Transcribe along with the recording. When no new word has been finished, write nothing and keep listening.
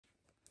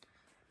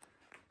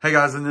Hey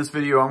guys, in this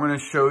video, I'm going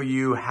to show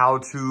you how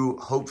to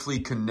hopefully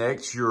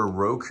connect your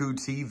Roku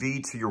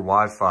TV to your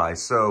Wi-Fi.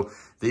 So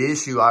the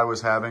issue I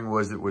was having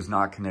was it was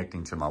not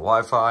connecting to my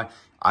Wi-Fi.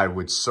 I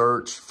would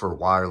search for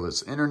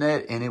wireless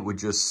internet and it would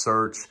just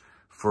search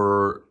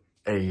for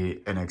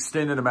an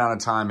extended amount of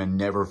time and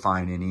never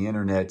find any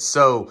internet.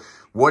 So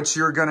what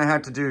you're going to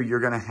have to do,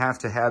 you're going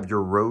to have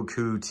your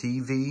Roku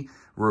TV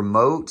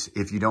remote.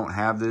 If you don't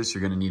have this,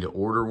 you're going to need to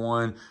order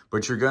one,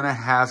 but you're going to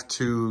have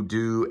to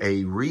do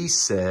a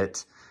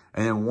reset.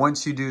 And then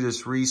once you do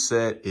this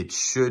reset, it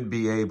should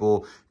be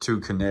able to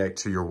connect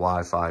to your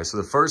Wi-Fi. So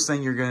the first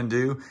thing you're going to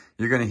do,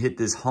 you're going to hit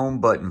this home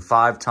button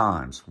 5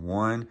 times.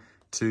 1,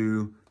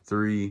 2,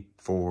 3,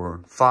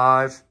 4,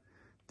 5.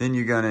 Then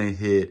you're going to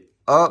hit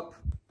up.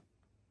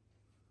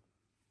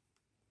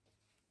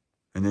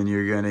 And then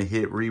you're going to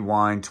hit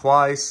rewind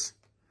twice.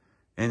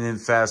 And then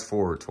fast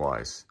forward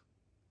twice.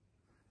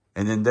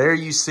 And then there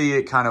you see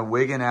it kind of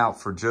wigging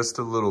out for just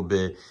a little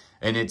bit.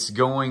 And it's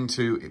going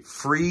to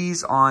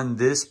freeze on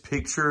this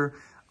picture,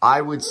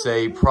 I would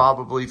say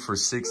probably for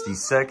 60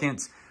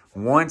 seconds.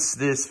 Once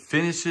this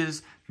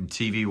finishes, the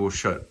TV will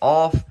shut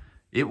off.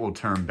 It will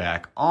turn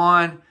back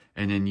on.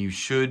 And then you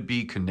should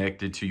be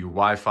connected to your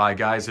Wi-Fi.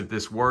 Guys, if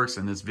this works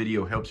and this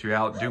video helps you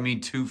out, do me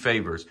 2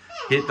 favors.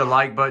 Hit the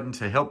like button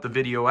to help the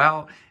video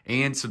out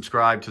and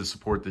subscribe to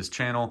support this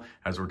channel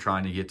as we're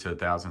trying to get to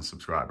 1,000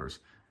 subscribers.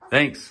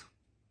 Thanks.